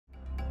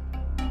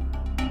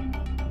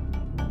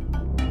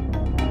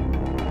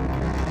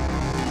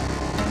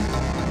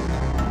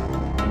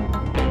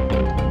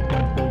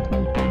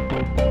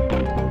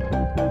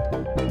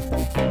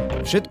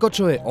Všetko,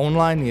 čo je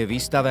online, je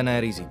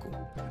vystavené riziku.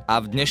 A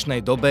v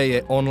dnešnej dobe je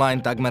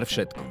online takmer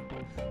všetko.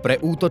 Pre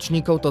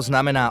útočníkov to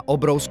znamená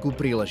obrovskú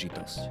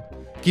príležitosť.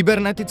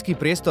 Kybernetický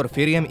priestor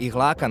firiem ich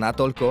láka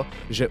natoľko,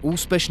 že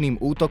úspešným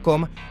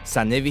útokom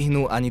sa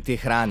nevyhnú ani tie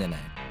chránené.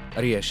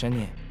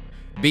 Riešenie?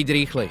 Byť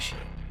rýchlejší.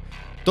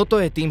 Toto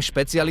je tím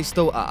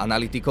špecialistov a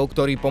analytikov,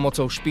 ktorí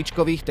pomocou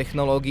špičkových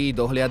technológií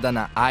dohliada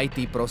na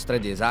IT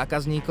prostredie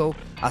zákazníkov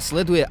a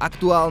sleduje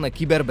aktuálne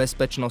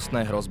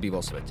kyberbezpečnostné hrozby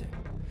vo svete.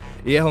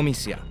 Jeho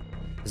misia: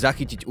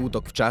 zachytiť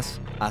útok včas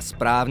a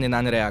správne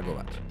naň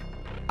reagovať.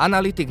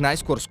 Analytik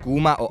najskôr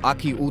skúma, o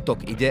aký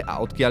útok ide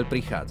a odkiaľ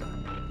prichádza.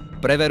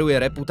 Preveruje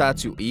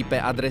reputáciu IP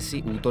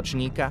adresy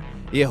útočníka,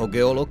 jeho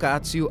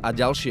geolokáciu a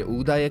ďalšie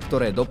údaje,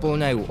 ktoré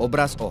doplňajú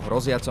obraz o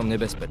hroziacom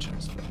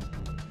nebezpečenstve.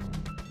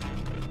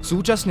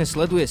 Súčasne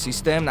sleduje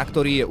systém, na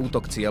ktorý je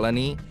útok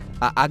cielený,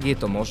 a ak je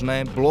to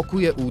možné,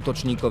 blokuje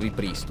útočníkový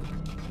prístup.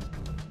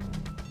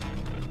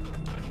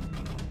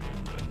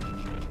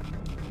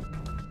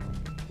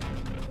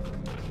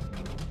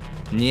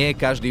 Nie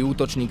každý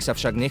útočník sa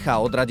však nechá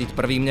odradiť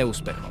prvým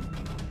neúspechom.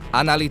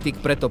 Analytik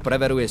preto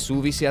preveruje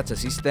súvisiace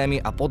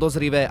systémy a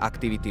podozrivé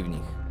aktivity v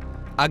nich.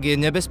 Ak je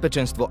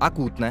nebezpečenstvo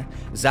akútne,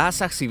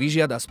 zásah si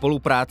vyžiada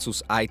spoluprácu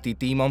s IT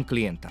tímom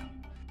klienta.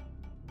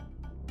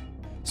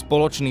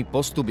 Spoločný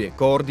postup je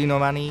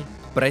koordinovaný,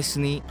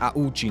 presný a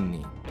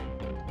účinný.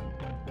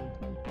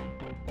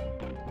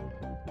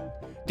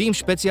 Tím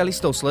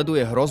špecialistov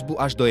sleduje hrozbu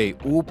až do jej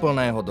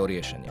úplného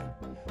doriešenia.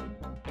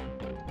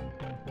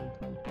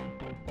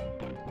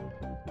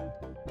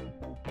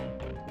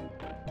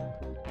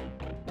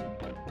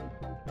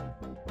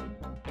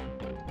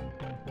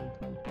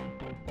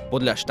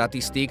 Podľa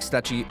štatistík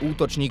stačí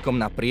útočníkom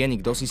na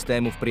prienik do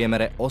systému v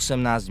priemere 18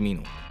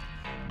 minút.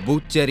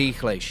 Buďte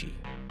rýchlejší.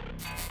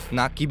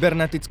 Na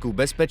kybernetickú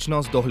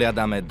bezpečnosť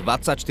dohliadame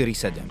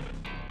 24/7.